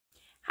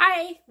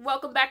Hi,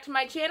 welcome back to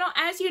my channel.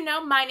 As you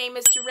know, my name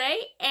is Teray,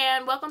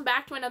 and welcome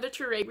back to another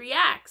Teray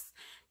Reacts.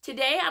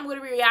 Today, I'm going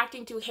to be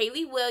reacting to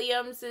Hayley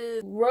Williams'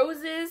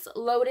 Roses,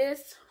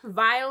 Lotus,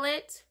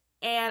 Violet,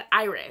 and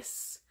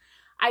Iris.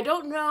 I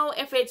don't know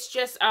if it's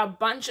just a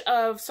bunch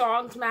of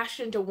songs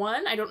mashed into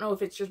one. I don't know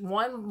if it's just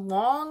one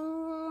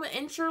long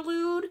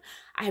interlude.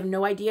 I have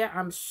no idea.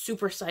 I'm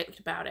super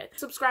psyched about it.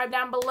 Subscribe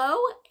down below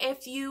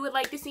if you would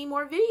like to see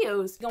more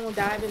videos. We're going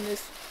to dive in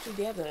this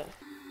together.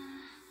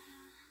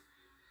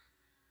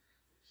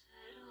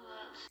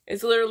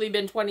 It's literally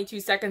been 22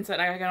 seconds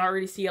and I can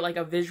already see like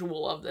a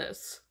visual of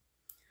this.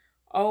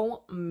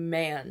 Oh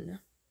man.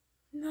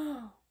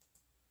 No.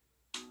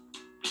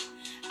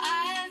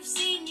 I've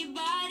seen your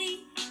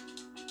body.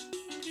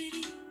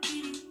 Pretty,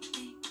 pretty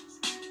things.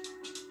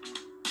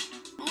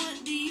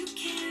 What do you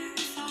care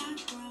if I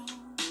grow?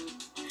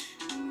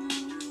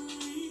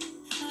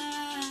 If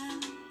I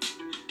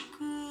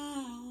grow.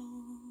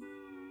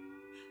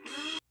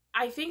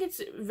 I think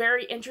it's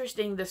very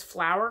interesting, this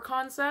flower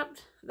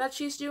concept that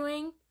she's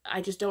doing. I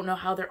just don't know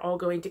how they're all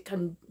going to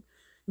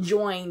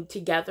conjoin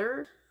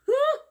together.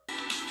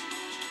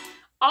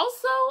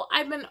 Also,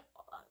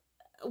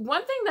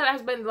 one thing that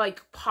has been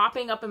like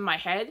popping up in my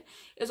head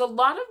is a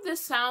lot of this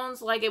sounds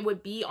like it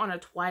would be on a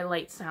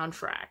Twilight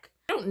soundtrack.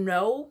 I don't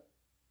know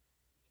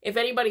if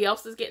anybody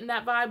else is getting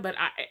that vibe, but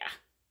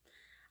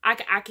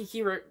I could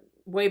hear it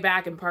way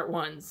back in part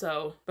 1,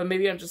 so, but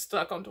maybe I'm just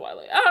stuck on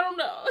Twilight. I don't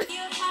know.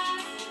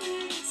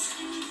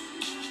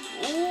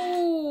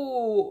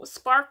 Ooh,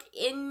 spark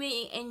in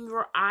me in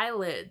your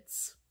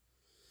eyelids.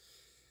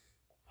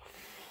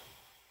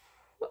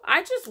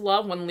 I just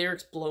love when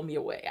lyrics blow me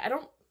away. I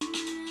don't...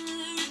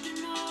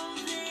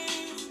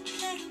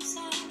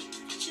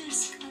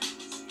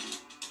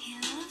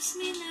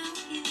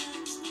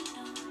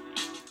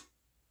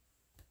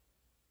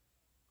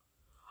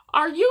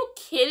 Are you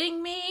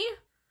kidding me?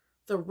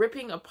 The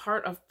ripping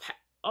apart of...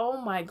 Oh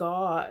my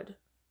god.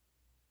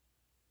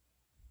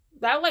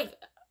 That, like,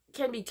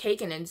 can be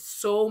taken in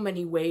so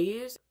many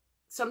ways.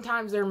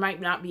 Sometimes there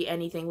might not be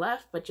anything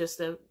left, but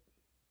just a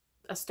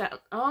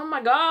step. Oh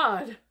my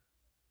god.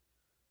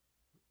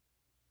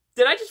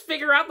 Did I just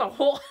figure out the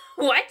whole...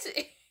 What?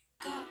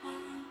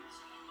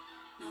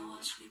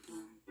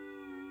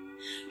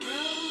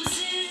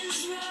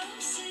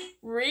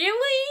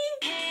 Really?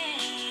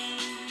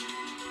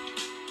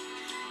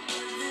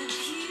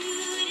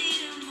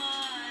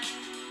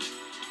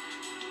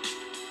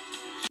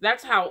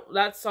 That's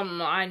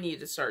something I need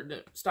to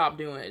stop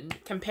doing.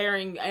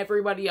 Comparing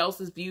everybody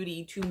else's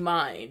beauty to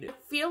mine. I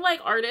feel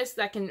like artists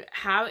that can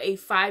have a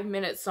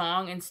 5-minute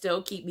song and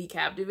still keep me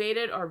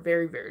captivated are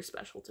very, very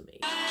special to me.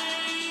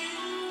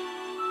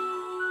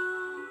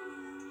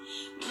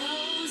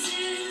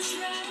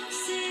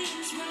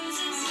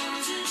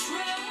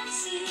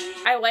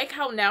 I like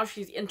how now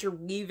she's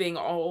interweaving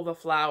all the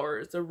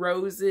flowers, the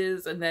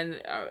roses, and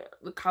then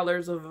the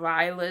colors of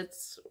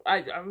violets.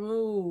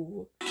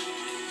 Ooh.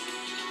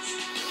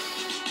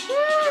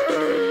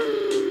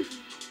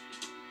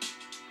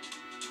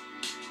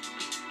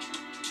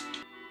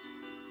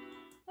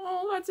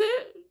 Oh, that's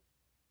it.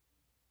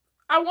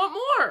 I want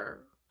more.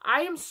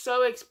 I am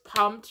so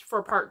pumped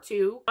for part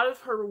 2. A lot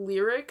of her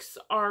lyrics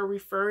are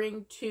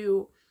referring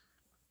to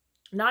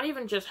not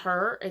even just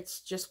her,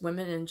 it's just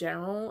women in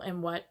general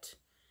and what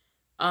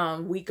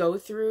we go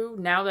through.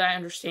 Now that I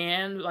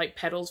understand, like,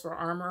 petals for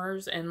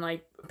armors and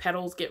like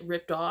petals get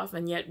ripped off,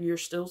 and yet you're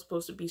still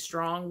supposed to be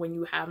strong when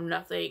you have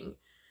nothing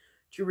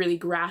to really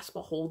grasp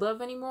a hold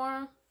of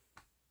anymore.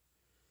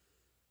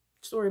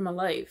 Story of my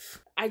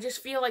life. I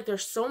just feel like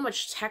there's so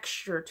much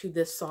texture to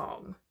this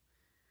song.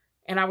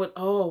 And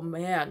oh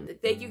man.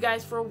 Thank you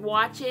guys for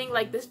watching.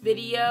 Like this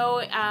video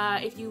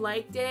if you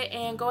liked it,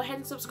 and go ahead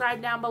and subscribe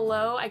down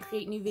below. I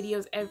create new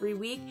videos every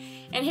week.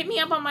 And hit me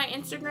up on my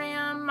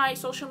Instagram, my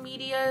social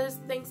medias,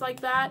 things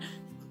like that.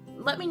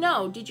 Let me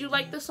know. Did you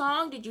like the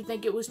song? Did you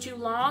think it was too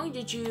long?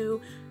 Did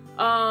you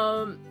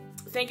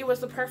think it was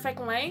the perfect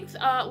length?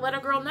 Let a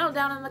girl know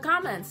down in the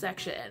comments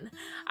section.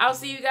 I'll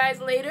see you guys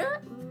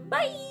later.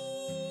 Bye!